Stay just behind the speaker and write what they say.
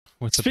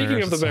with the Speaking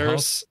Bears of the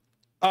itself.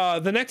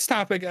 Bears, the next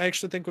topic I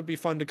actually think would be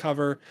fun to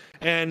cover,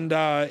 and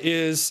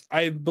is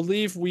I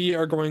believe we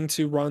are going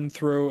to run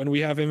through, and we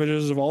have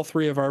images of all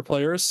three of our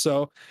players.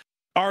 So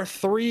our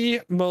three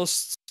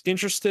most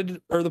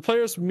interested, or the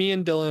players me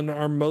and Dylan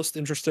are most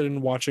interested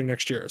in watching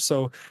next year.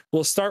 So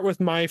we'll start with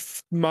my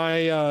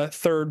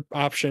third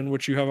option,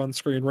 which you have on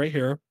screen right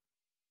here,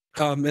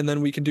 and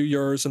then we can do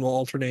yours, and we'll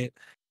alternate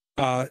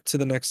to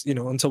the next,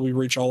 until we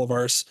reach all of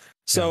ours.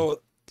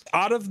 So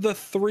out of the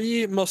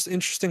three most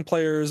interesting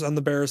players on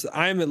the Bears that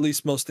I'm at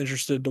least most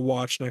interested to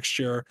watch next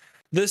year,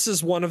 this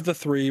is one of the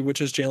three,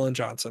 which is Jalen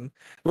Johnson.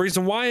 The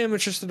reason why I'm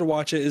interested to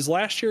watch it is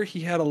last year he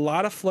had a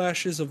lot of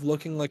flashes of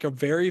looking like a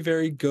very,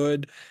 very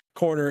good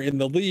corner in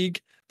the league.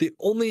 The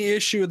only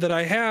issue that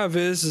I have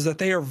is that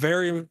they are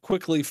very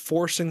quickly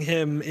forcing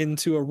him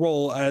into a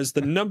role as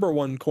the number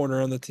one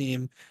corner on the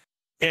team.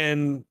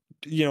 And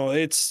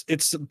it's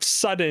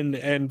sudden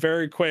and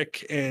very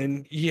quick,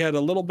 and he had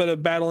a little bit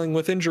of battling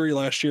with injury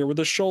last year with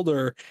his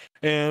shoulder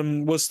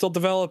and was still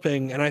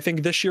developing. And I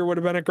think this year would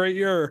have been a great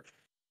year,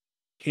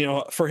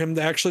 for him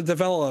to actually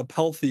develop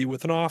healthy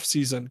with an off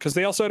season, because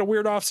they also had a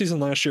weird off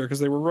season last year because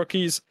they were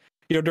rookies,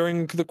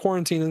 during the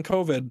quarantine and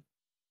COVID.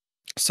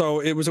 So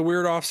it was a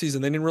weird off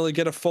season. They didn't really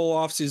get a full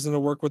off season to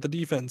work with the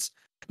defense.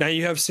 Now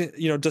you have,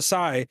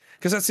 Desai,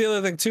 because that's the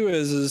other thing too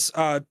is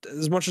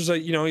as much as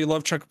you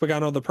love Chuck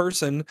Pagano the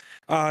person,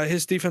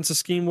 his defensive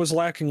scheme was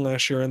lacking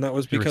last year, and that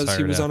was because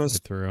he was on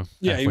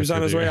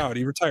his way out.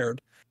 He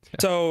retired. Yeah.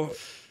 So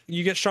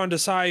you get Sean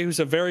Desai, who's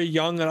a very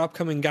young and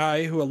upcoming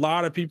guy who a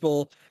lot of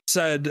people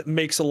said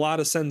makes a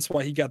lot of sense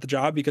why he got the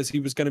job, because he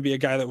was going to be a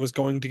guy that was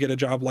going to get a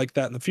job like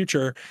that in the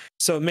future.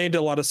 So it made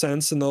a lot of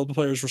sense, and the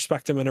players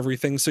respect him and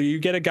everything. So you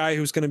get a guy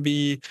who's going to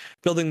be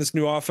building this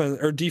new offense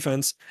or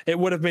defense. It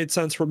would have made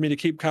sense for me to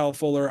keep Kyle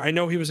Fuller. I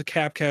know he was a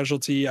cap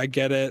casualty. I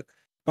get it.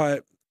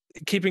 But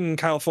keeping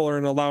Kyle Fuller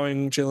and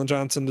allowing Jalen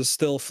Johnson to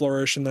still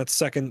flourish in that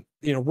second,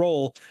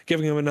 role,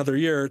 giving him another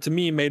year, to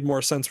me made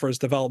more sense for his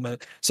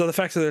development. So the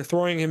fact that they're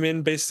throwing him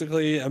in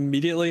basically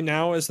immediately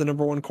now as the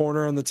number one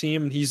corner on the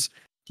team, and he's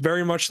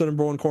very much the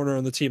number one corner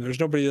on the team. There's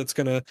nobody that's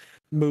going to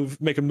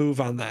make a move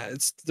on that.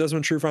 It's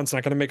Desmond Trufant's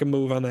not going to make a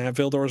move on that.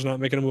 Vildor's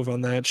not making a move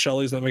on that.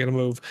 Shelley's not making a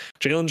move.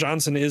 Jalen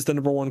Johnson is the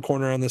number one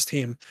corner on this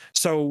team.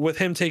 So with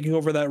him taking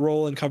over that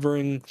role and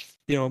covering,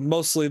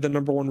 mostly the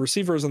number one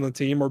receivers on the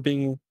team, or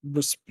being,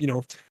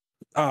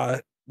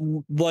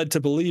 led to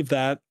believe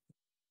that,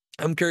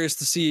 I'm curious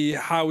to see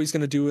how he's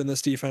going to do in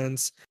this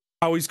defense,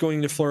 how he's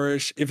going to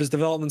flourish, if his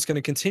development's going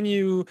to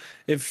continue,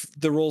 if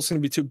the role's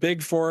going to be too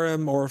big for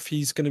him, or if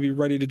he's going to be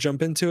ready to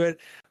jump into it.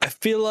 I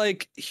feel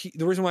like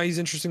the reason why he's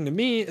interesting to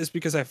me is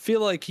because I feel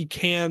like he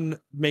can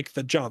make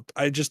the jump.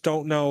 I just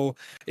don't know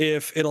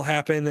if it'll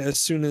happen as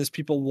soon as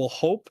people will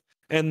hope.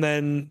 And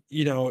then,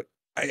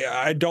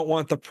 I don't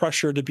want the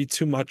pressure to be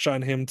too much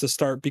on him to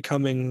start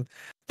becoming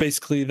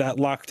basically that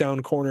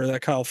lockdown corner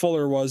that Kyle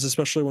Fuller was,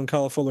 especially when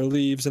Kyle Fuller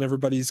leaves and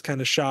everybody's kind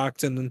of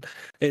shocked, and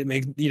it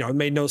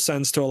made no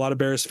sense to a lot of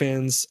Bears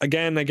fans.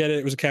 Again, I get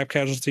it was a cap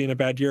casualty in a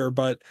bad year,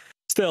 but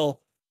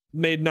still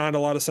made not a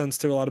lot of sense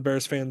to a lot of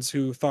Bears fans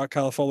who thought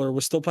Kyle Fuller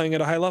was still playing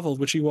at a high level,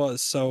 which he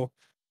was. So,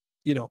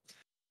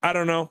 I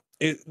don't know.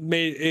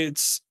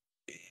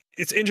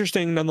 It's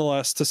interesting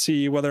nonetheless to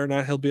see whether or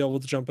not he'll be able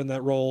to jump in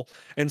that role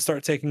and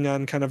start taking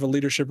on kind of a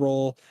leadership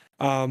role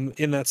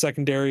in that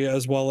secondary,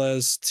 as well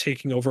as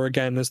taking over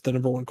again as the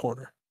number one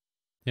corner.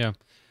 Yeah.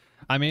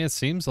 I mean, it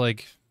seems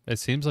like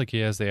he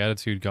has the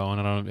attitude going.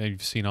 I don't know if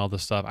you've seen all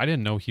this stuff. I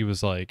didn't know he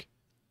was I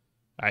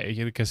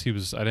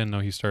didn't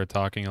know he started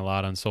talking a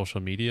lot on social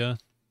media.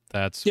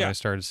 That's where I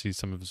started to see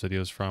some of his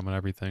videos from and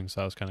everything.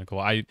 So that was kind of cool.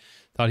 I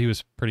thought he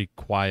was pretty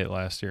quiet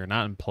last year,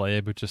 not in play,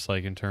 but just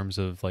in terms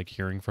of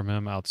hearing from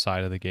him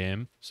outside of the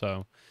game.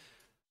 So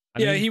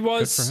he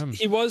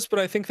was, but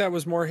I think that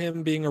was more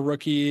him being a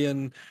rookie,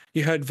 and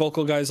you had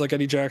vocal guys like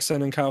Eddie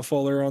Jackson and Kyle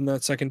Fuller on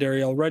that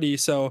secondary already.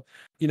 So,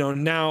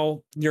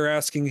 now you're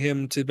asking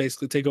him to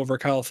basically take over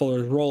Kyle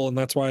Fuller's role. And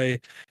that's why,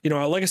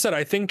 like I said,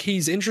 I think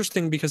he's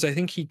interesting because I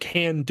think he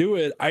can do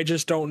it. I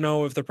just don't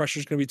know if the pressure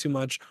is going to be too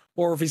much,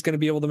 or if he's going to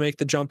be able to make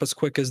the jump as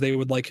quick as they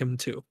would like him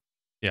to.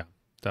 Yeah,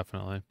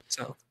 definitely.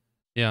 So.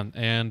 Yeah,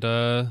 and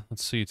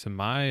let's see, to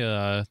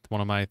my one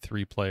of my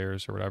three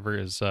players or whatever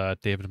is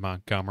David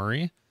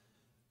Montgomery.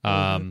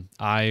 I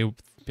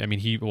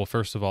mean,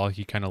 first of all,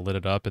 he kind of lit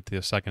it up at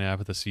the second half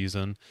of the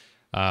season,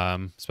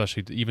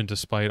 especially even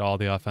despite all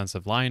the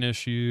offensive line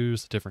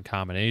issues, the different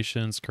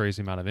combinations,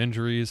 crazy amount of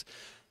injuries.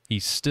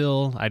 He's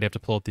still, I'd have to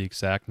pull up the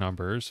exact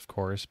numbers, of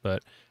course,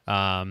 but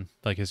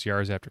his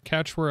yards after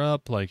catch were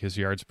up, his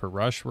yards per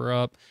rush were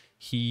up.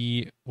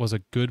 He was a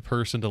good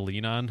person to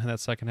lean on in that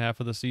second half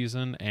of the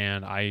season,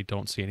 and I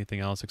don't see anything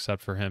else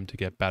except for him to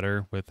get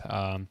better with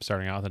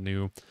starting out with a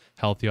new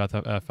healthy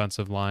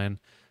offensive line,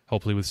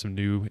 hopefully with some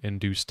new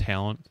induced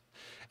talent.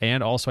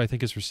 And also I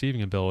think his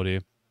receiving ability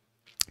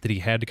that he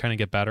had to kind of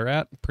get better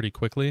at pretty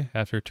quickly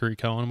after Tariq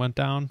Cohen went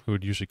down, who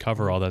would usually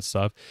cover all that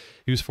stuff.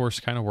 He was forced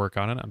to kind of work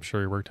on it. I'm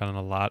sure he worked on it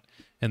a lot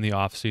in the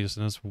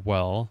offseason as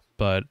well.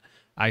 But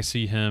I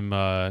see him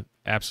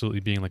absolutely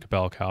being like a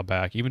bell cow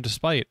back, even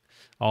despite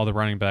all the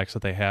running backs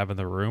that they have in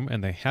the room,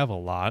 and they have a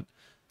lot.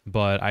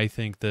 But I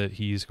think that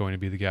he's going to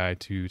be the guy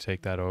to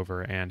take that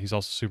over, and he's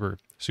also super,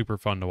 super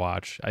fun to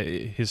watch.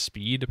 His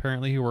speed,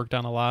 apparently, he worked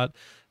on a lot.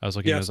 I was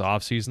looking at his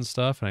off-season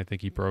stuff, and I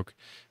think he broke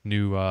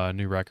new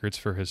records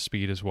for his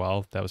speed as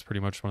well. That was pretty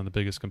much one of the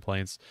biggest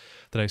complaints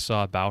that I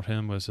saw about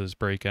him was his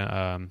break. What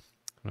am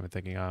I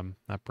thinking?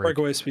 Not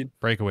breakaway speed.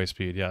 Breakaway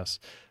speed, yes.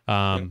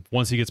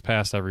 Once he gets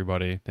past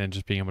everybody and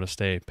just being able to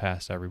stay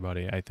past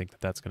everybody, I think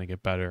that that's going to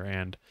get better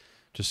and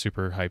just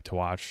super hyped to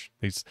watch.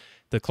 He's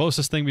the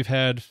closest thing we've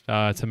had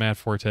to Matt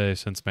Forte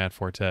since Matt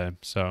Forte.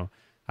 So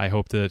I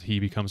hope that he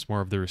becomes more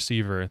of the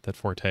receiver that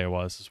Forte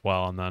was as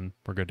well, and then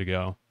we're good to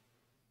go.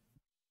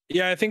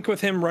 Yeah, I think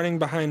with him running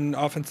behind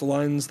offensive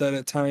lines that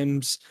at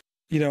times,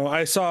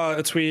 I saw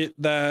a tweet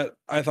that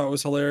I thought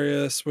was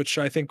hilarious, which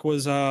I think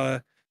was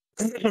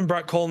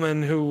Brett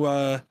Coleman, who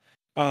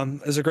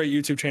is a great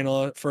YouTube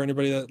channel for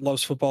anybody that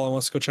loves football and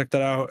wants to go check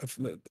that out.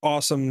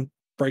 Awesome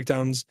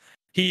breakdowns.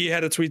 He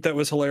had a tweet that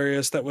was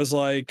hilarious that was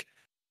like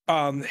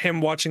him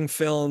watching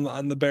film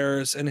on the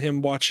Bears and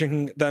him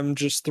watching them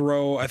just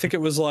throw. I think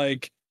it was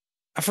like,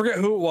 I forget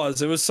who it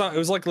was. It was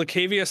like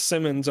Latavius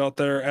Simmons out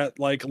there at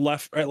like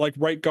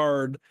right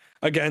guard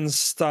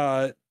against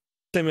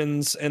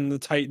Simmons and the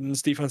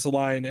Titans defensive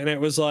line. And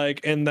it was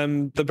like, and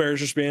then the Bears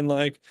just being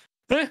like,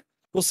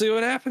 we'll see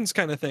what happens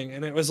kind of thing.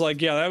 And it was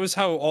like, yeah, that was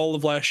how all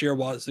of last year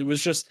was. It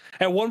was just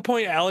at one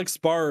point, Alex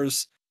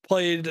Bars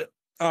played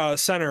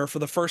center for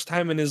the first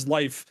time in his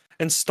life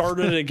and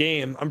started a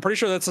game. I'm pretty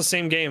sure that's the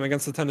same game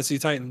against the Tennessee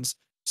Titans.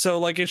 So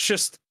like, it's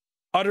just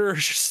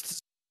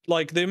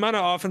like the amount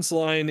of offensive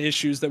line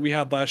issues that we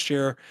had last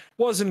year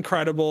was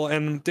incredible,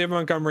 and David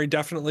Montgomery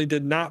definitely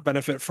did not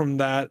benefit from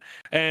that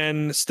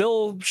and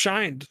still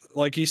shined.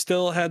 Like he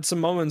still had some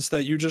moments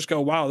that you just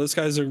go, wow, this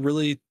guy's a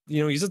really,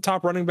 he's a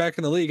top running back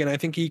in the league. And I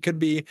think he could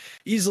be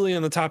easily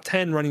in the top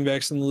 10 running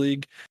backs in the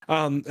league.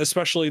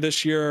 Especially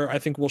this year, I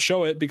think we'll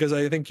show it because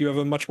I think you have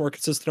a much more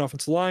consistent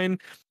offensive line.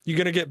 You're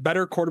going to get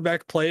better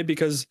quarterback play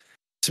because,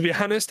 to be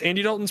honest,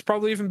 Andy Dalton's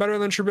probably even better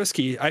than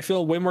Trubisky. I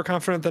feel way more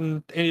confident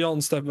than Andy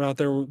Dalton stepping out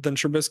there than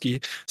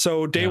Trubisky.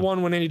 So day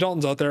one, when Andy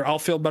Dalton's out there, I'll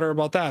feel better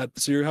about that.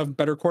 So you have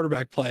better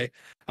quarterback play.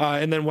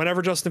 And then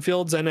whenever Justin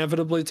Fields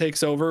inevitably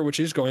takes over, which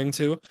he's going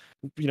to,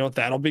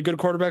 that'll be good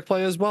quarterback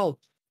play as well.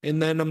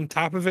 And then on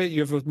top of it,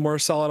 you have a more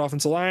solid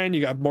offensive line. You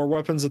got more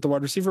weapons at the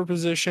wide receiver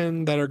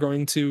position that are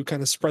going to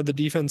kind of spread the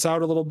defense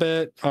out a little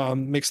bit,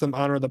 makes them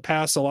honor the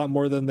pass a lot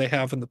more than they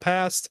have in the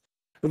past.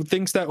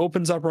 Thinks that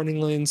opens up running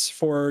lanes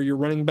for your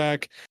running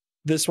back.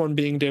 This one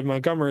being David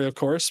Montgomery, of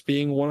course,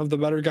 being one of the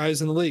better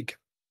guys in the league.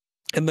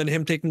 And then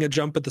him taking a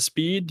jump at the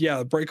speed.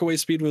 Yeah, breakaway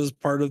speed was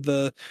part of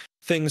the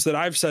things that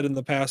I've said in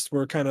the past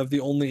were kind of the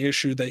only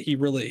issue that he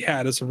really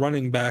had as a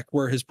running back,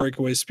 were his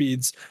breakaway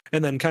speeds.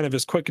 And then kind of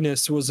his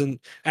quickness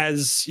wasn't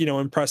as,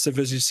 impressive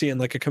as you see in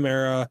like a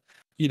Kamara,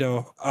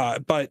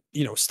 but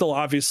still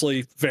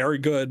obviously very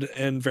good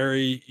and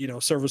very,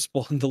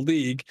 serviceable in the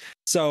league.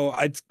 So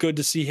it's good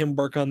to see him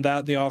work on that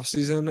in the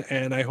offseason,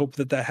 and I hope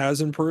that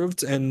has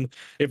improved. And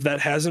if that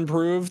has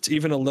improved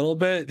even a little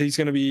bit, he's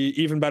going to be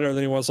even better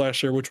than he was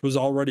last year, which was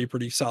already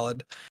pretty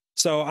solid.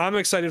 So I'm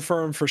excited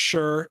for him for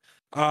sure.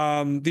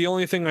 The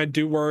only thing I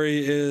do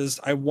worry is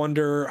I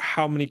wonder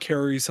how many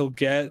carries he'll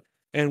get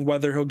and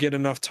whether he'll get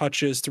enough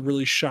touches to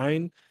really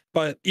shine.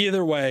 But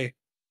either way,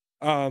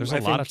 there's a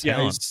lot of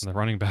talent in the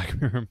running back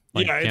room.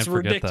 It's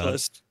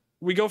ridiculous.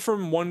 We go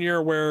from 1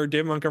 year where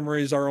David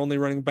Montgomery is our only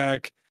running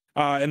back,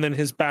 and then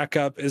his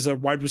backup is a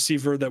wide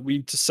receiver that we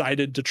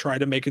decided to try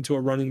to make into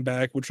a running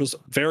back, which was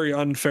very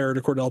unfair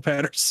to Cordell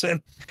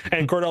Patterson.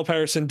 And Cordell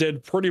Patterson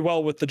did pretty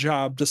well with the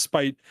job,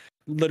 despite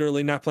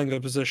literally not playing the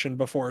position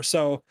before.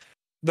 So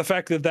the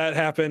fact that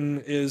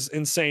happened is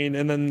insane.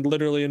 And then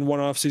literally in one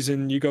off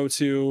season, you go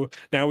to,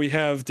 now we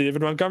have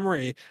David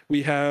Montgomery.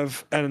 We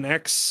have an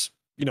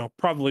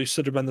probably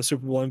should have been the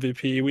Super Bowl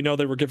MVP. We know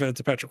they were giving it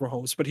to Patrick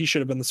Mahomes, but he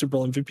should have been the Super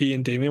Bowl MVP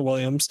in Damian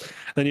Williams.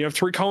 Then you have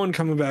Tariq Cohen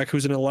coming back,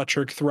 who's an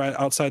electric threat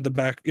outside the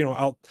back,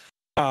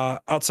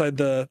 outside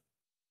the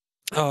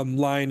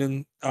line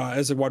and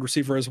as a wide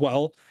receiver as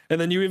well.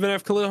 And then you even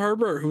have Khalil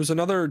Herbert, who's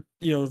another,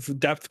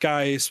 depth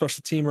guy,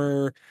 special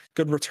teamer,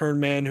 good return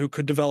man who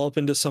could develop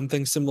into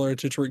something similar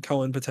to Tariq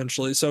Cohen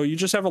potentially. So you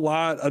just have a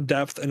lot of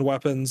depth and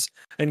weapons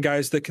and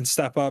guys that can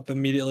step up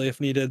immediately if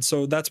needed.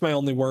 So that's my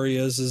only worry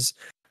is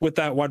with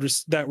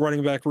that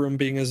running back room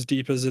being as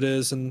deep as it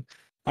is and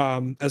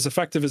as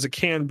effective as it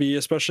can be,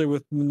 especially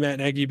with Matt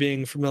Nagy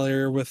being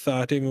familiar with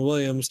Damian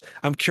Williams.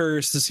 I'm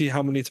curious to see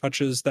how many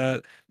touches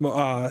that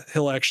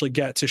he'll actually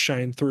get to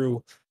shine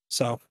through.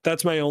 So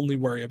that's my only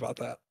worry about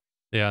that.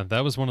 Yeah,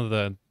 that was one of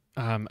the,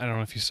 I don't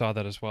know if you saw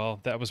that as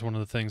well. That was one of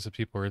the things that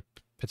people were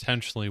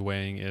potentially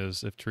weighing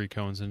is if Tariq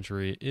Cohen's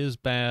injury is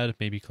bad,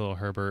 maybe Khalil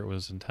Herbert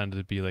was intended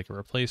to be like a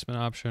replacement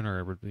option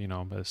or,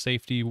 a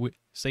safety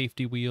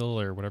wheel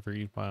or whatever,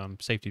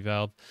 safety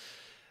valve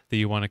that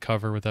you want to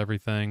cover with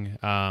everything.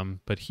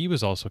 But he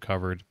was also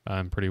covered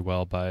pretty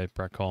well by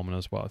Brett Coleman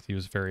as well. He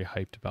was very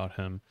hyped about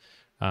him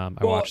I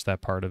Well, watched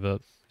that part of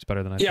it. It's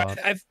better than I yeah,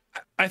 thought.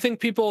 I think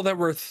people that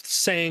were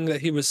saying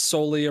that he was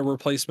solely a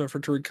replacement for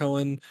Tariq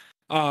Cohen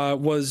are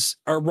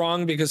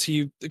wrong, because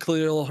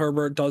Khalil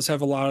Herbert does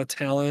have a lot of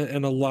talent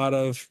and a lot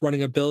of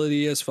running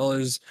ability, as well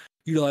as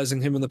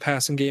utilizing him in the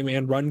passing game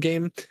and run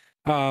game,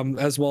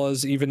 as well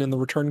as even in the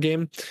return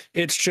game.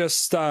 It's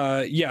just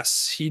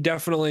yes,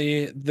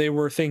 they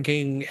were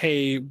thinking,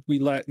 hey, we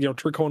let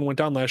Tariq Cohen went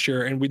down last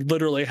year, and we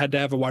literally had to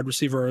have a wide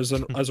receiver as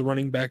a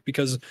running back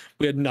because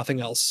we had nothing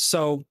else.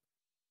 So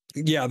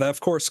yeah, that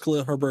of course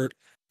Khalil Herbert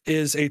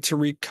is a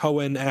Tariq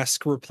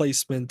Cohen-esque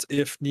replacement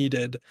if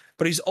needed,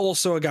 but he's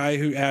also a guy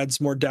who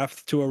adds more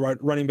depth to a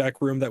running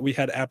back room that we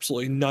had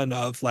absolutely none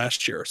of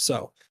last year.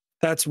 So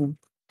that's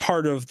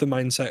part of the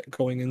mindset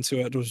going into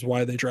it, was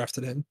why they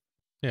drafted him.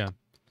 Yeah. And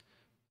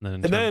then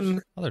in And terms then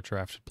of other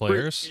drafted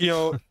players,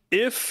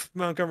 if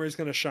Montgomery's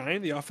going to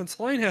shine, the offensive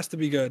line has to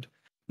be good.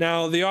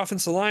 Now, the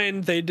offensive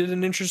line, they did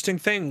an interesting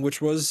thing,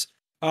 which was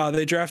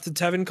they drafted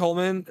Tevin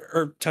Coleman.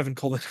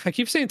 I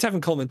keep saying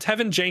Tevin Coleman.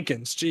 Tevin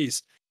Jenkins.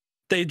 Jeez.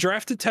 They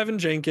drafted Tevin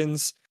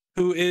Jenkins,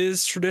 who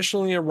is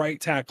traditionally a right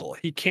tackle.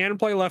 He can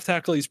play left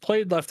tackle. He's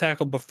played left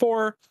tackle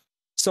before.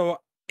 So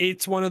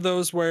it's one of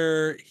those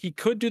where he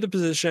could do the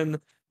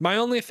position. My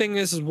only thing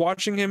is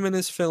watching him in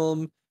his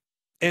film,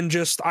 and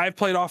just I've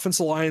played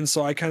offensive line,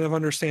 so I kind of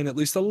understand at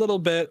least a little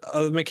bit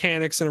of the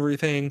mechanics and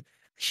everything.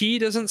 He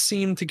doesn't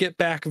seem to get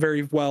back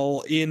very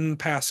well in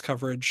pass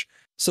coverage.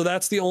 So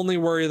that's the only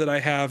worry that I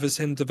have, is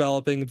him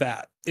developing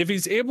that. If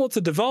he's able to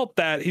develop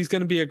that, he's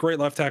going to be a great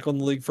left tackle in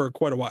the league for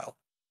quite a while.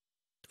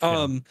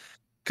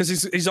 Because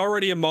he's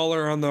already a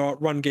mauler on the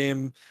run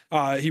game.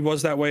 He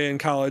was that way in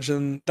college,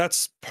 and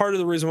that's part of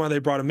the reason why they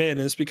brought him in,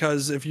 is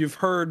because if you've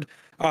heard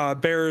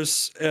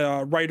Bears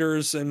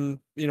writers and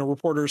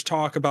reporters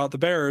talk about the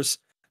Bears,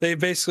 they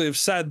basically have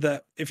said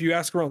that if you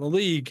ask around the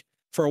league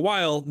for a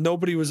while,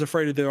 nobody was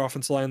afraid of the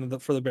offensive line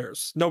for the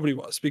Bears. Nobody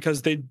was,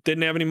 because they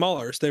didn't have any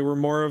maulers. They were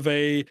more of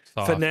a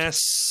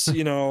finesse,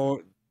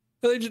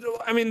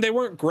 they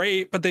weren't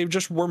great, but they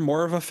just were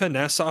more of a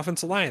finesse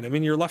offensive line. I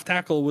mean, your left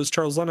tackle was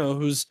Charles Leno,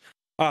 who's,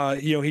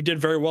 he did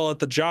very well at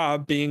the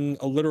job, being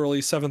a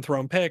literally 7th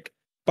round pick,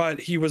 but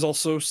he was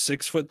also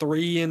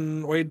 6'3"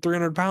 and weighed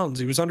 300 pounds.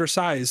 He was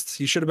undersized.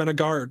 He should have been a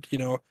guard,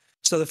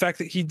 So the fact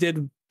that he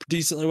did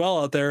decently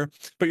well out there,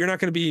 but you're not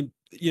going to be,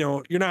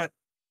 you're not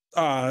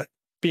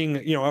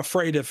being,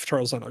 afraid of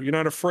Charles Leno. You're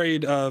not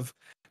afraid of,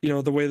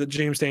 the way that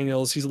James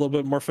Daniels, he's a little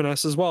bit more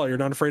finesse as well. You're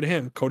not afraid of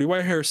him. Cody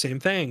Whitehair, same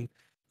thing.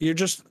 You're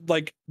just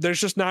like, there's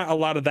just not a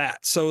lot of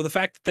that. So the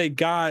fact that they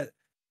got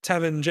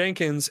Tevin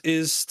Jenkins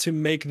is to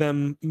make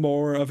them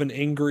more of an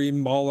angry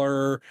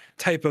mauler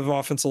type of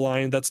offensive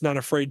line that's not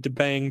afraid to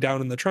bang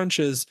down in the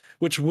trenches,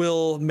 which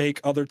will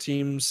make other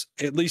teams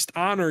at least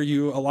honor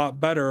you a lot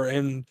better.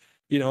 And,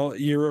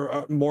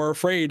 you're more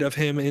afraid of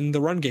him in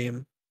the run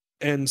game.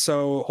 And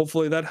so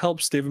hopefully that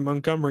helps David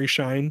Montgomery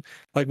shine,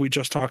 like we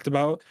just talked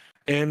about.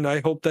 And I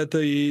hope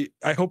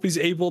he's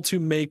able to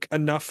make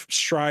enough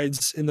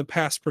strides in the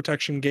pass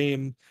protection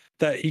game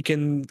that he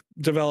can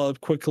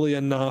develop quickly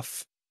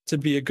enough to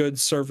be a good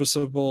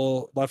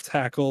serviceable left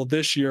tackle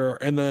this year,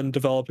 and then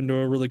develop into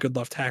a really good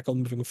left tackle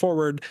moving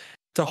forward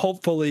to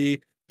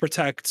hopefully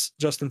protect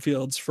Justin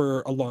Fields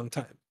for a long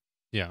time.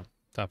 Yeah,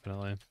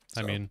 definitely.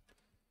 So. I mean,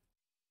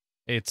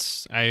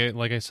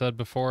 like I said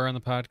before on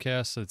the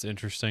podcast, it's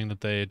interesting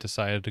that they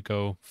decided to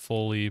go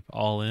fully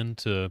all in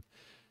to,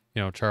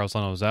 Charles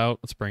Leno's out.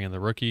 Let's bring in the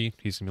rookie.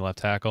 He's going to be left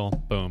tackle.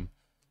 Boom.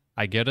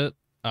 I get it.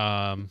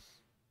 I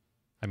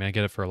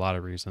get it for a lot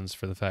of reasons,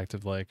 for the fact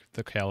of like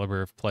the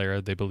caliber of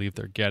player they believe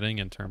they're getting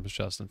in terms of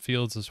Justin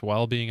Fields as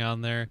well being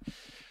on there.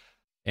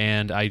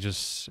 And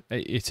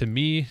to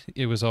me,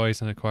 it was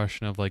always in a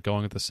question of like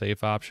going with the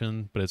safe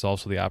option, but it's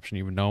also the option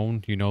you've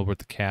known, what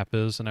the cap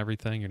is and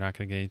everything. You're not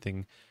going to get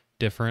anything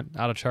different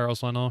out of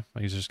Charles Leno.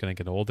 He's just going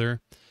to get older.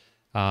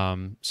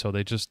 So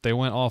they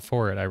went all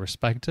for it. I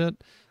respect it.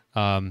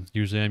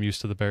 Usually I'm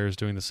used to the Bears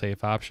doing the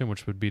safe option,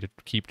 which would be to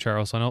keep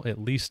Charles Leno at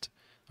least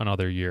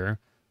another year.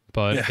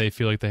 But they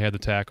feel like they had to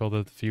tackle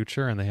the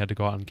future, and they had to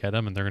go out and get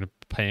him, and they're going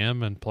to pay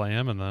him and play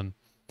him, and then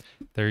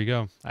there you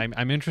go.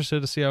 I'm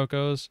interested to see how it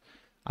goes.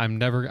 I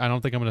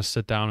don't think I'm going to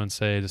sit down and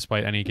say,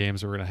 despite any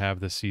games that we're going to have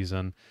this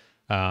season,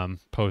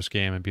 post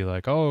game, and be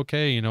like, oh,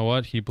 okay, you know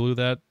what? He blew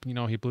that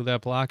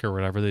block or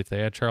whatever. If they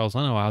had Charles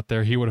Leno out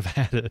there, he would have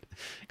had it,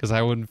 because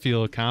I wouldn't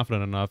feel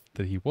confident enough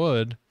that he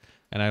would.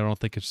 And I don't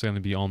think it's going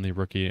to be only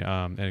rookie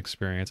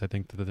inexperience. I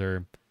think that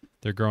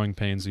they're growing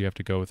pains you have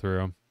to go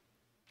through.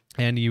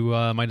 And you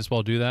might as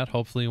well do that,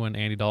 hopefully, when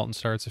Andy Dalton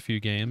starts a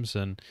few games,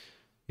 and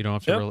you don't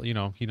have to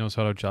really, he knows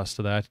how to adjust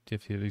to that.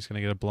 If he's going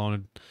to get a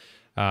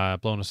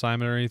blown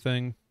assignment or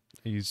anything,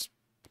 he's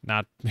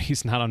not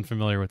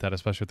unfamiliar with that,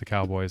 especially with the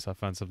Cowboys'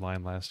 offensive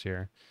line last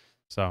year.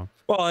 So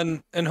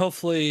and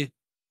hopefully,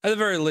 at the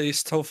very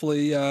least,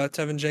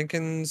 Tevin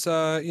Jenkins,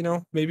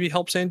 maybe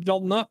helps Andy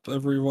Dalton up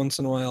every once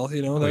in a while.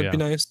 That'd be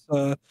nice.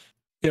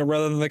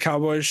 Rather than the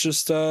Cowboys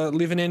just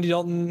leaving Andy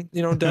Dalton,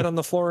 dead on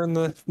the floor in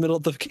the middle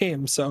of the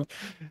game. So,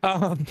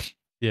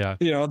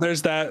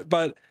 there's that.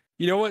 But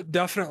You know what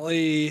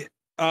definitely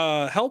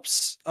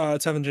helps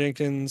Tevin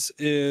Jenkins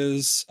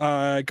is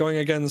going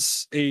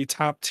against a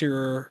top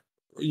tier,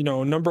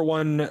 number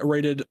one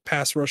rated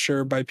pass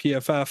rusher by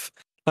PFF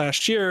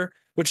last year,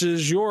 which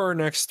is your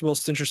next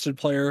most interested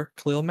player,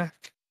 Khalil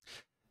Mack.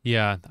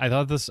 Yeah, I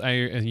thought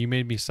you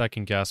made me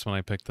second guess when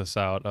I picked this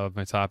out of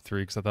my top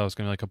three because I thought it was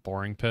going to be like a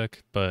boring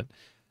pick, but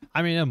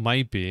I mean, it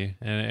might be,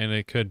 and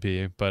it could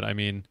be, but I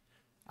mean,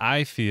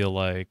 I feel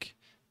like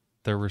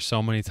there were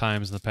so many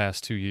times in the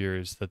past 2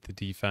 years that the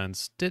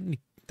defense didn't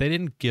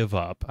give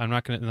up. I'm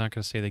not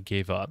gonna say they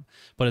gave up,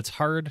 but it's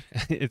hard.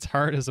 It's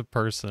hard as a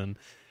person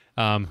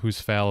who's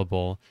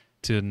fallible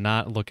to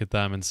not look at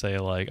them and say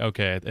like,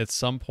 okay, at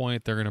some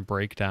point they're gonna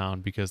break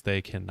down because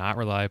they cannot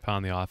rely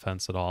upon the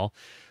offense at all.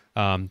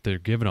 They're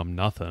giving them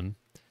nothing.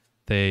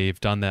 They've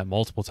done that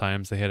multiple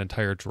times. They had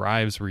entire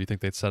drives where you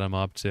think they'd set them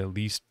up to at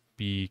least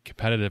be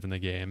competitive in the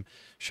game,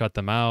 shut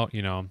them out,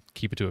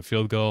 keep it to a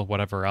field goal,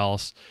 whatever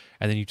else,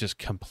 and then you just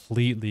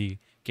completely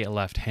get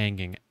left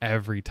hanging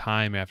every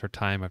time after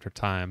time after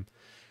time.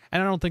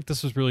 And I don't think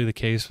this was really the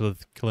case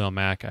with Khalil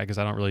Mack because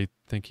I don't really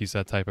think he's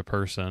that type of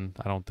person.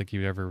 I don't think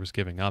he ever was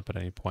giving up at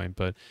any point,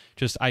 but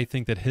just I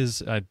think that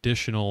his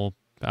additional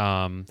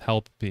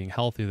help being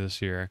healthy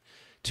this year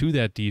to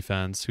that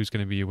defense, who's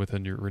going to be with a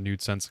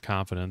renewed sense of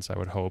confidence, I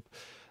would hope,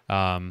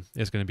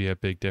 is going to be a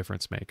big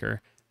difference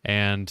maker.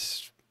 And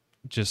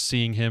just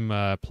seeing him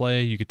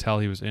play, you could tell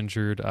he was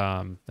injured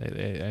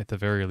at the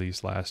very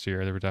least last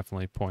year. There were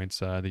definitely points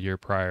the year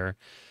prior.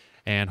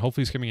 And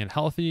hopefully he's coming in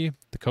healthy.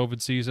 The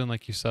COVID season,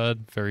 like you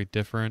said, very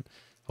different.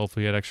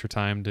 Hopefully he had extra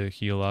time to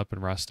heal up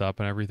and rest up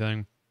and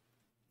everything.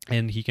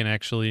 And he can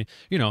actually,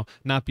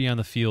 not be on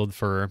the field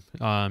for,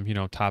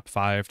 top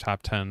 5,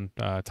 top 10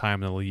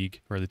 time in the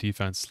league where the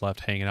defense is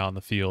left hanging out in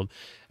the field.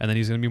 And then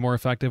he's going to be more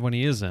effective when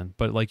he is in.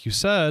 But like you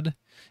said,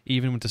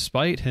 even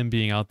despite him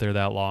being out there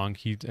that long,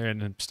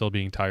 and still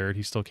being tired,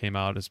 he still came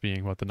out as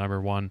being the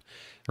number one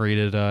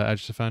rated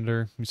edge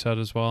defender, you said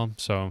as well.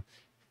 So,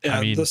 yeah,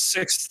 I mean, the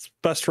 6th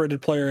best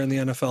rated player in the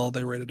NFL,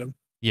 they rated him.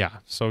 Yeah,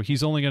 so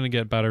he's only going to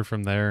get better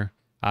from there.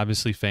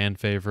 Obviously, fan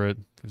favorite.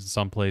 In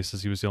some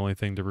places, he was the only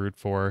thing to root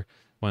for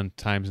when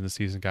times in the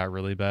season got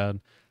really bad.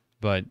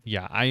 But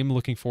yeah, I am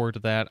looking forward to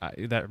that.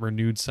 That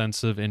renewed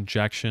sense of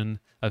injection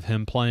of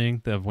him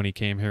playing, of when he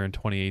came here in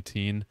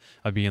 2018,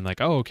 of being like,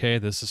 oh, okay,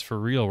 this is for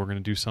real. We're going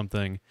to do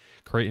something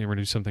great, and we're going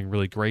to do something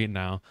really great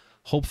now.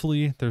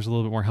 Hopefully, there's a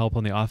little bit more help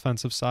on the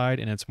offensive side,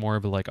 and it's more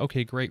of a like,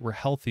 okay, great, we're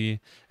healthy,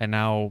 and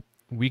now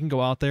we can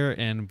go out there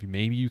and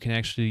maybe you can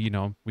actually,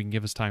 we can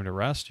give us time to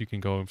rest. You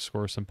can go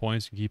score some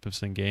points and keep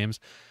us in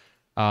games.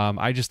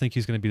 I just think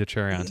he's going to be the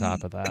cherry on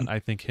top of that. I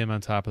think him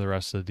on top of the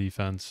rest of the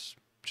defense,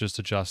 just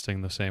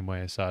adjusting the same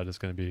way I said, is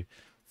going to be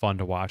fun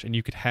to watch. And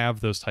you could have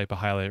those type of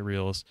highlight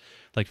reels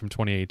like from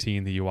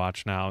 2018 that you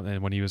watch now,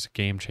 and when he was a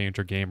game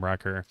changer, game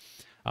wrecker,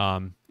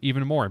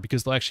 even more,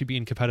 because they'll actually be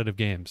in competitive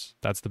games.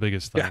 That's the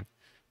biggest thing. Yeah.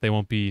 They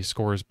won't be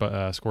scores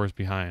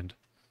behind.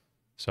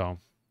 So,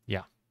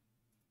 yeah.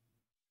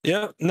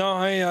 Yeah, no,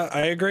 I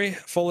agree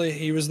fully.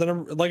 He was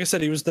like I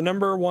said, he was the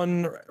number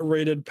one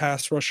rated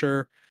pass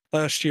rusher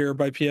last year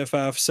by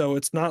PFF. So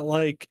it's not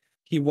like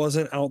he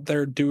wasn't out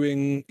there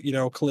doing,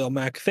 Khalil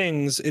Mack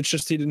things. It's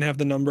just he didn't have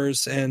the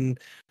numbers and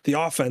the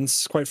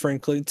offense, quite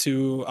frankly,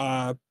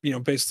 to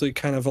basically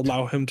kind of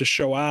allow him to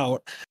show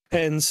out.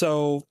 And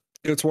so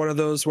it's one of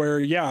those where,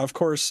 yeah, of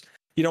course,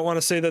 you don't want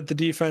to say that the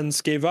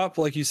defense gave up,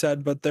 like you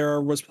said, but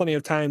there was plenty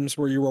of times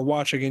where you were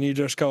watching and you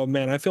just go,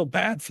 man, I feel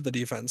bad for the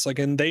defense.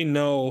 And they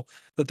know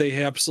that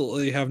they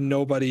absolutely have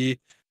nobody,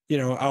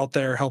 out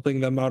there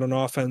helping them out on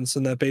offense,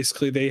 and that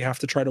basically they have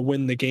to try to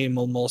win the game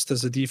almost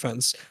as a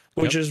defense,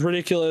 which is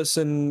ridiculous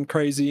and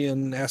crazy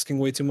and asking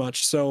way too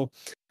much. So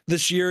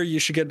this year you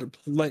should get,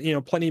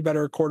 plenty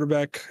better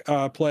quarterback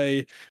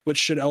play, which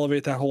should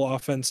elevate that whole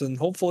offense. And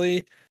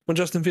hopefully when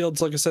Justin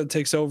Fields, like I said,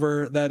 takes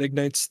over, that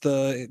ignites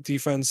the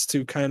defense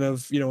to kind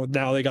of,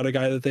 now they got a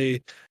guy that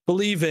they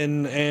believe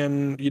in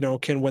and,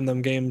 can win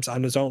them games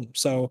on his own.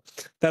 So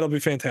that'll be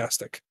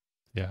fantastic.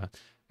 Yeah.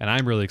 And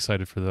I'm really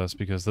excited for this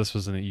because this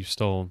wasn't, you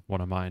stole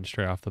one of mine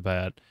straight off the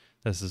bat.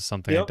 This is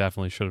something I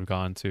definitely should have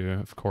gone to,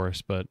 of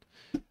course, but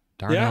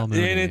Darnell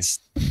Mooney. And it's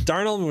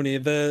Darnell Mooney,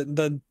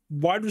 the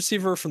wide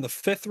receiver from the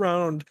 5th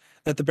round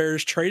that the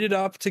Bears traded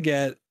up to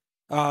get,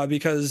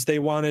 because they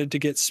wanted to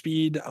get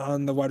speed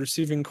on the wide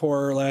receiving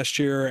core last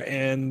year,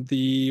 and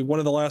one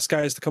of the last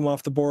guys to come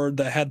off the board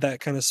that had that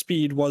kind of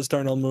speed was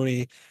Darnell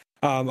Mooney,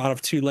 out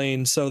of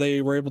Tulane. So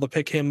they were able to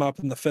pick him up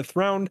in the 5th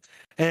round.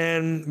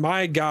 And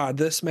my God,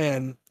 this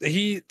man,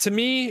 he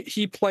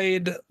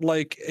played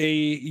like a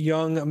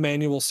young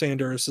Emmanuel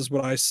Sanders, is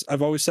what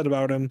I've always said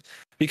about him,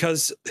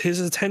 because his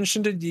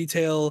attention to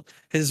detail,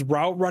 his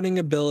route running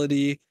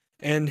ability,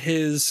 and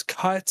his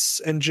cuts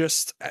and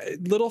just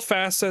little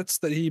facets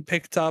that he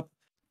picked up,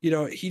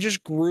 he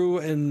just grew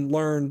and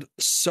learned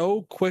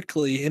so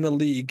quickly in a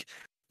league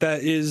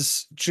that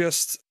is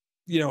just,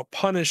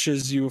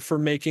 punishes you for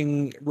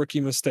making rookie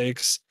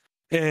mistakes.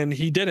 And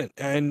he didn't.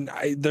 And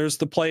there's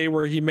the play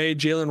where he made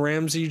Jalen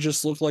Ramsey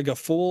just look like a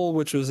fool,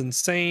 which was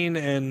insane.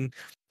 And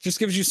just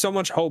gives you so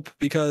much hope,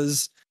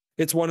 because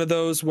it's one of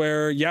those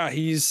where, yeah,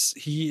 he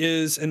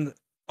is an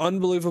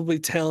unbelievably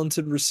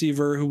talented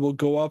receiver who will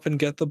go up and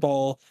get the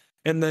ball.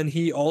 And then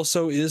he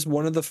also is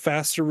one of the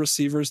faster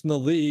receivers in the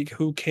league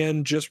who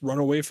can just run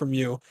away from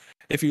you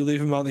if you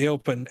leave him out in the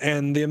open.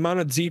 And the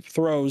amount of deep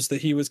throws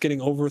that he was getting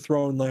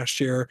overthrown last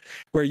year,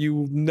 where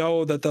you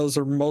know that those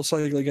are most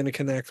likely going to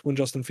connect when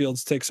Justin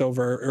Fields takes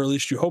over, or at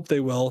least you hope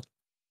they will,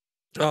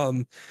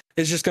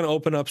 is just going to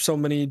open up so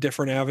many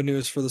different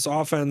avenues for this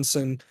offense.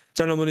 And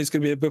Darnell Mooney's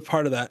going to be a big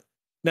part of that.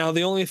 Now,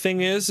 the only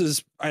thing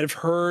is I've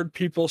heard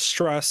people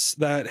stress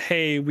that,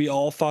 hey, we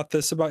all thought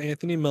this about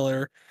Anthony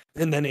Miller,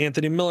 and then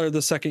Anthony Miller,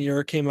 the second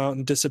year, came out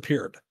and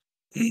disappeared.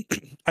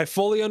 I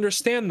fully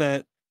understand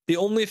that. The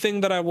only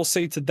thing that I will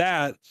say to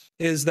that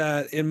is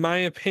that, in my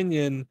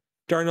opinion,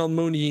 Darnell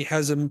Mooney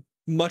has a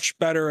much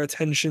better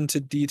attention to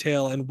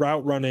detail and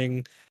route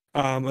running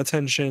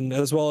attention,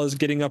 as well as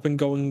getting up and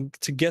going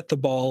to get the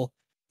ball.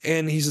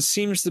 And he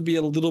seems to be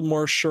a little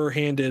more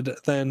sure-handed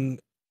than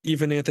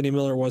even Anthony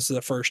Miller was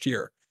the first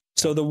year.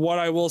 So what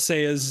I will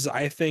say is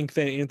I think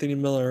that Anthony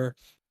Miller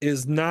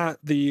is not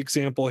the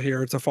example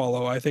here to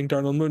follow. I think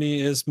Darnell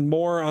Mooney is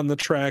more on the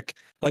track,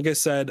 like I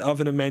said, of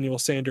an Emmanuel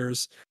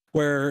Sanders,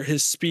 where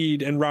his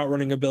speed and route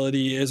running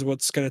ability is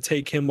what's going to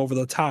take him over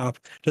the top,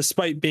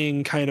 despite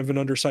being kind of an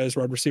undersized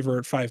wide receiver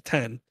at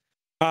 5'10".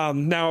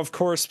 Now, of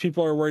course,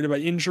 people are worried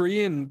about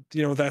injury, and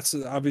that's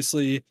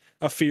obviously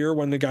a fear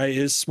when the guy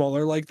is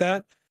smaller like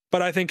that.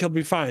 But I think he'll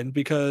be fine,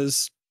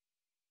 because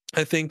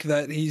I think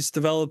that he's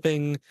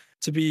developing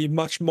to be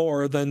much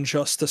more than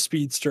just a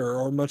speedster,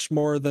 or much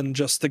more than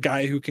just the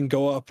guy who can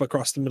go up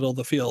across the middle of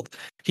the field.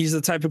 He's the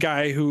type of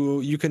guy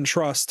who you can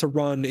trust to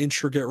run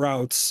intricate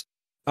routes,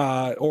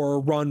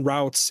 or run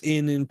routes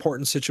in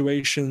important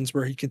situations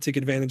where he can take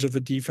advantage of a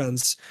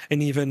defense,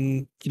 and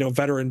even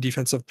veteran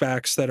defensive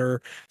backs that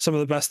are some of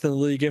the best in the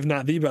league, if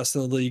not the best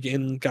in the league,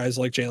 in guys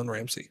like Jalen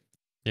Ramsey.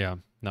 Yeah,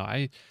 no,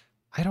 I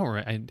don't.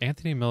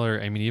 Anthony Miller,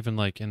 I mean, even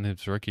like in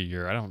his rookie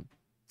year,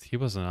 he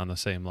wasn't on the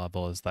same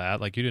level as that.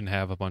 Like, you didn't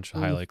have a bunch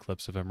of highlight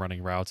clips of him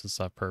running routes and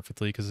stuff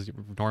perfectly, because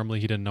normally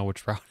he didn't know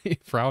which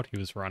route he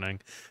was running.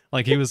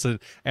 Like, he was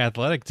an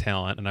athletic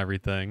talent and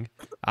everything,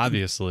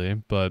 obviously,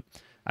 but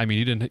I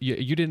mean,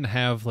 you didn't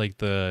have like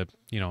the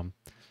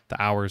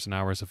hours and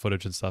hours of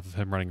footage and stuff of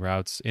him running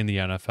routes in the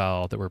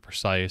NFL that were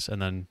precise.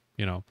 And then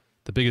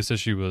the biggest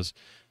issue was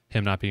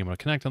him not being able to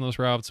connect on those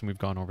routes, and we've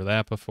gone over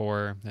that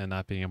before, and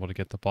not being able to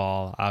get the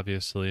ball,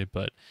 obviously.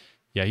 But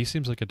yeah, he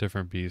seems like a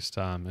different beast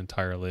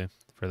entirely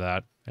for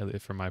that, at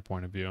least from my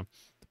point of view.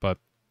 But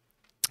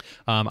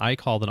I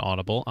called an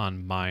audible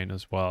on mine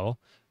as well.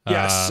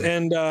 Yes,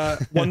 and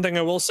one thing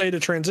I will say to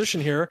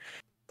transition here,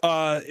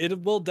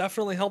 it will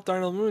definitely help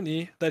Darnell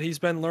Mooney that he's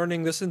been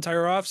learning this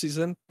entire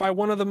offseason by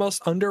one of the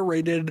most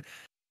underrated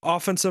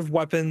offensive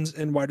weapons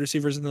and wide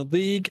receivers in the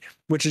league,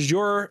 which is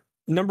your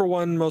number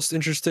one most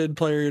interested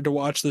player to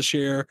watch this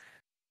year,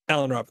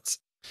 Allen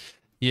Robinson.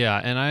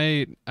 Yeah, and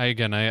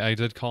I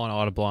did call an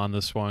audible on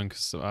this one,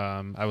 because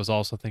I was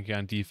also thinking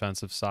on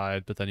defensive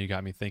side, but then you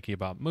got me thinking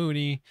about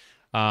Mooney.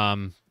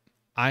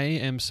 I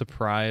am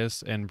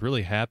surprised and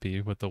really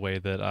happy with the way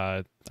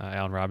that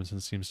Allen Robinson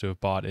seems to have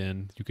bought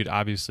in. You could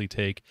obviously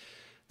take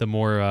the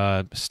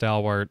more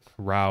stalwart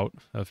route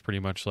of pretty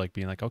much like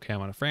being like, okay,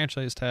 I'm on a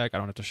franchise tag. I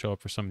don't have to show up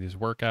for some of these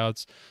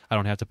workouts. I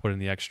don't have to put in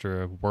the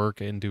extra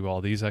work and do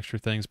all these extra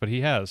things. But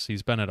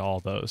he's been at all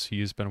those.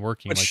 He's been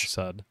working, like you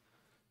said.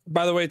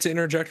 By the way, to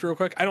interject real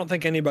quick, I don't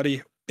think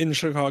anybody in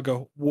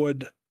Chicago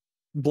would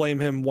blame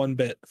him one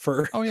bit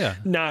for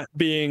not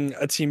being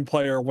a team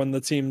player when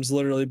the team's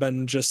literally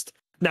been just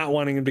not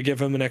wanting him to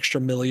give him an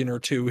extra $1 million or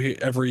 $2 million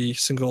every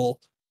single,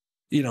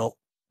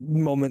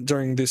 moment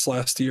during this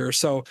last year.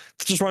 So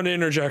just wanted to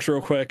interject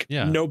real quick.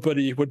 Yeah.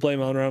 Nobody would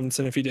blame Allen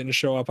Robinson if he didn't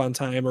show up on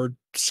time or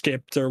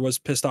skipped or was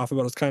pissed off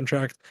about his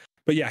contract.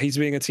 But yeah, he's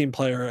being a team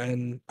player,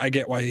 and I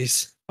get why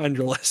he's on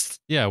your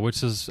list. Yeah,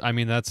 which is, I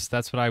mean, that's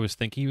what I was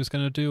thinking he was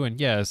going to do. And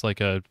yeah, as like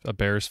a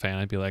Bears fan,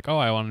 I'd be like, oh,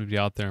 I want him to be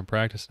out there and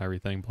practice and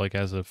everything. But like,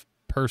 as a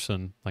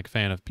person, like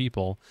fan of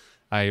people,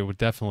 I would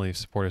definitely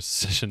support his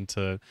decision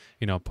to,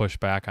 push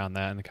back on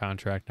that in the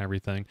contract and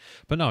everything.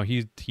 But no,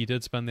 he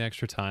did spend the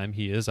extra time.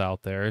 He is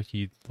out there.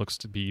 He looks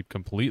to be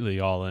completely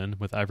all in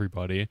with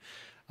everybody.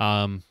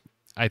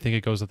 I think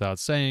it goes without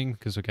saying,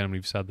 because again,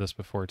 we've said this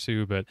before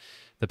too, but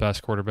the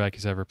best quarterback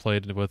he's ever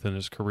played with in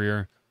his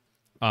career,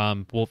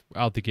 well,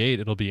 out the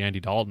gate, it'll be Andy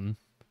Dalton.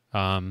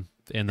 And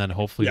then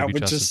hopefully it'll be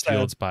Justin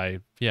Fields by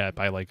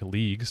like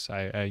leagues.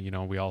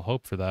 We all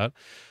hope for that.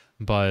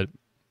 But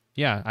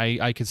yeah,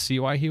 I could see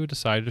why he would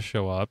decide to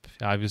show up.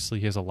 Obviously,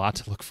 he has a lot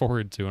to look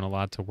forward to and a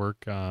lot to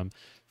work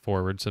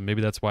forward. So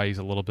maybe that's why he's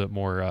a little bit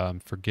more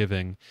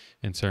forgiving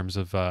in terms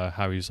of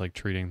how he's like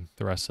treating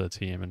the rest of the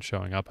team and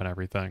showing up and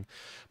everything.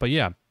 But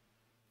yeah,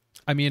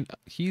 I mean,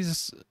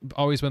 he's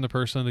always been the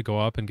person to go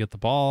up and get the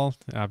ball.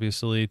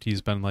 Obviously,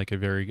 he's been like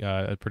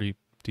a pretty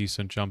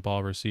decent jump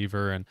ball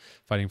receiver and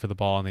fighting for the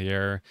ball in the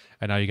air.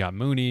 And now you got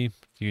Mooney,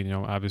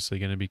 obviously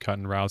going to be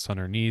cutting routes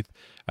underneath.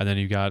 And then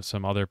you got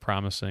some other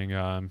promising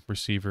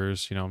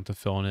receivers, to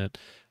fill in it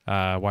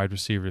wide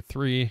receiver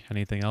 3,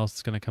 anything else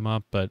that's going to come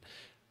up. But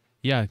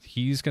yeah,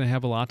 he's going to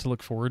have a lot to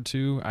look forward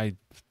to. I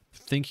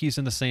think he's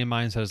in the same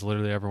mindset as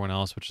literally everyone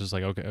else, which is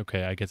like,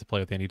 okay, I get to play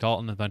with Andy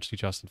Dalton, eventually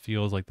Justin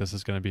Fields. Like, this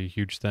is going to be a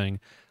huge thing.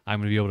 I'm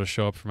going to be able to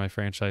show up for my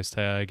franchise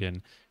tag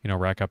and,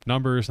 rack up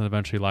numbers and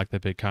eventually lock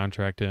that big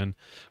contract in,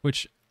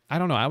 which I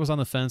don't know. I was on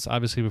the fence,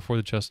 obviously, before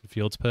the Justin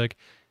Fields pick.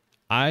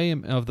 I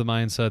am of the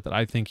mindset that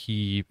I think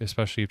he,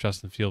 especially if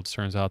Justin Fields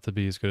turns out to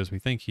be as good as we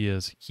think he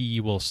is, he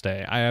will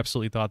stay. I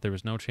absolutely thought there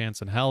was no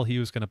chance in hell he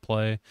was going to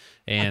play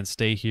and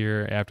stay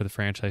here after the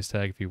franchise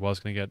tag if he was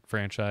going to get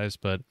franchised,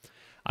 but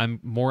I'm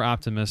more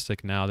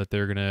optimistic now that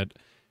they're going to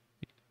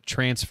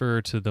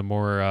transfer to the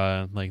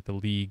more like the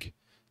league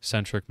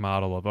centric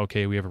model of,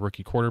 okay, we have a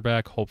rookie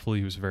quarterback. Hopefully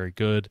he was very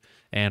good,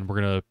 and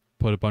we're going to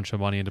put a bunch of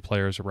money into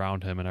players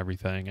around him and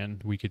everything.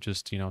 And we could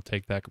just,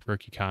 take that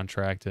rookie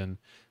contract and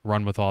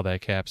run with all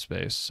that cap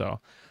space. So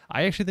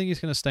I actually think he's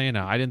going to stay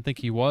now. I didn't think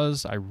he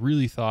was. I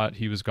really thought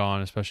he was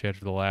gone, especially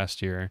after the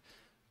last year,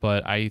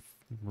 but I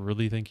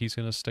really think he's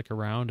going to stick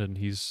around, and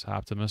he's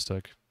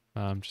optimistic,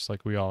 just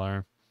like we all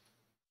are.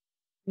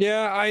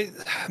 Yeah,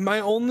 my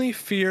only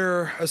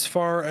fear as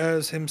far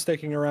as him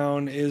sticking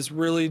around is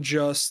really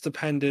just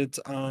dependent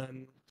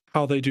on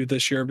how they do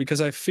this year,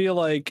 because I feel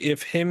like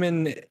if him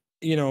and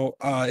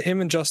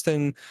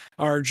Justin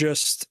are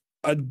just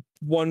a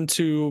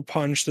 1-2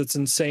 punch that's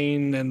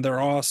insane and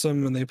they're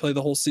awesome and they play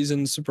the whole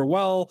season super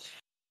well,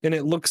 and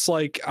it looks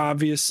like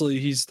obviously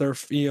he's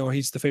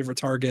the favorite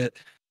target,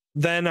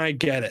 then I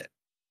get it.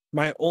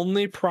 My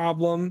only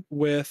problem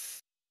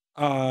with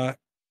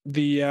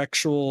the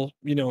actual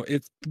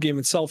it's the game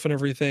itself and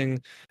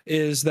everything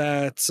is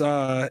that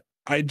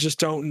I just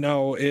don't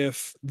know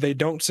if they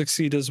don't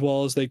succeed as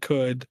well as they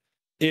could,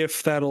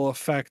 if that'll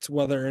affect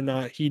whether or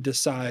not he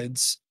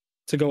decides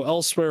to go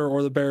elsewhere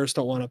or the Bears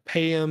don't want to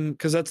pay him.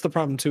 Because that's the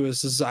problem too,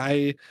 is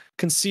I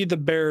can see the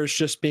Bears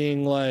just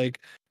being like,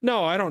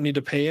 no, I don't need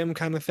to pay him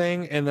kind of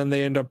thing, and then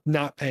they end up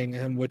not paying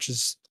him, which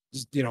is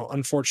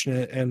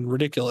unfortunate and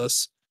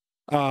ridiculous.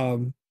 But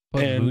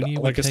and Mooney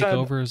would take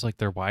over as like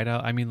their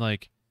wideout. I mean,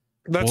 like,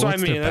 that's what I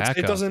mean.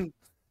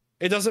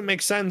 It doesn't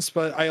make sense,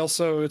 but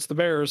it's the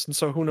Bears, and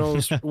so who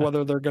knows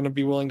whether they're going to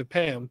be willing to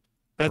pay him.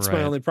 That's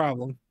my only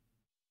problem.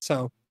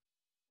 So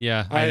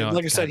yeah, I know.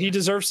 Like I said, he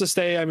deserves to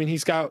stay. I mean,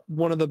 he's got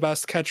one of the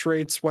best catch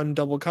rates when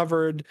double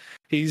covered.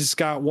 He's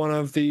got one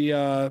of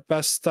the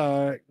best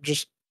catch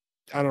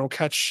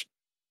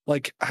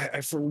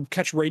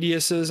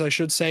radiuses, I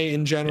should say,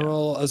 in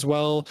general as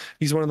well.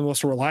 He's one of the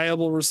most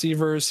reliable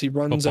receivers. He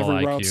runs football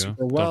every IQ. route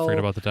super well. Don't forget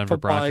about the Denver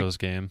Broncos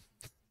game.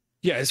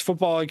 Yeah, his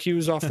football IQ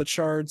is off the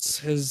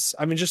charts.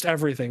 Just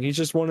everything. He's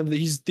just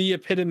he's the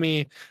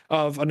epitome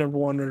of a number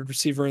 1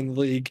 receiver in the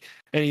league,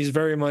 and he's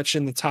very much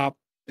in the top.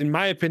 In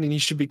my opinion, he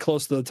should be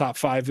close to the top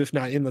 5, if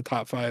not in the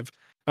top 5,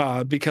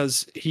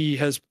 because he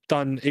has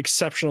done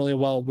exceptionally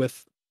well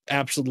with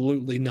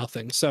absolutely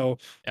nothing. So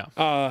yeah,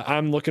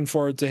 I'm looking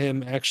forward to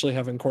him actually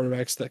having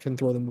quarterbacks that can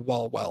throw them the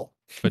ball well.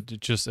 But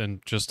just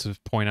to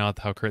point out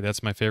how great,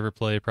 that's my favorite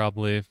play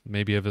probably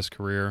maybe of his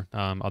career,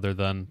 other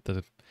than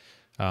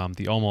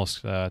the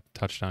almost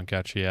touchdown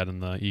catch he had in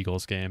the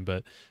Eagles game.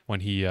 But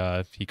when he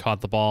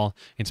caught the ball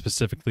and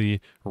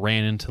specifically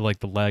ran into like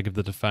the leg of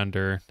the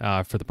defender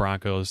for the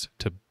Broncos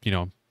to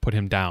put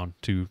him down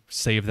to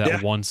save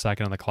that 1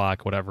 second on the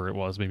clock, whatever it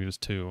was, maybe it was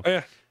 2. Oh,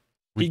 yeah.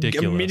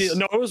 Ridiculous.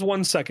 No, it was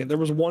 1 second. There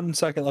was 1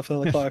 second left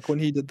on the clock when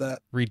he did that.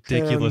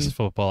 Ridiculous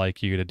football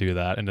IQ to do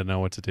that and to know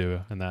what to do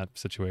in that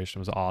situation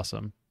was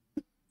awesome.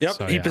 Yep,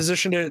 so, he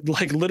positioned it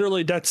like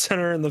literally dead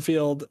center in the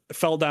field,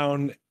 fell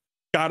down,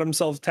 got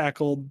himself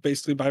tackled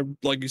basically by,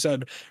 like you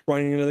said,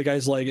 running into the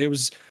guy's leg. It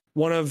was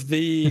one of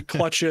the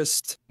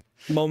clutchest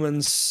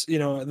moments,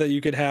 that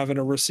you could have in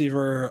a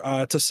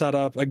receiver to set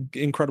up an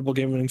incredible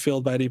game-winning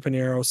field by Eddie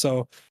Pinheiro.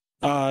 So,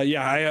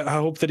 I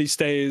hope that he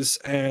stays,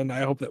 and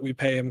I hope that we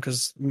pay him,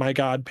 because my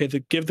God,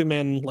 give the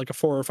man like a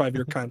 4 or 5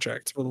 year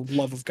contract for the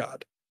love of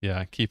God.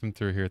 Yeah, keep him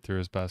through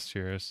his best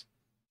years.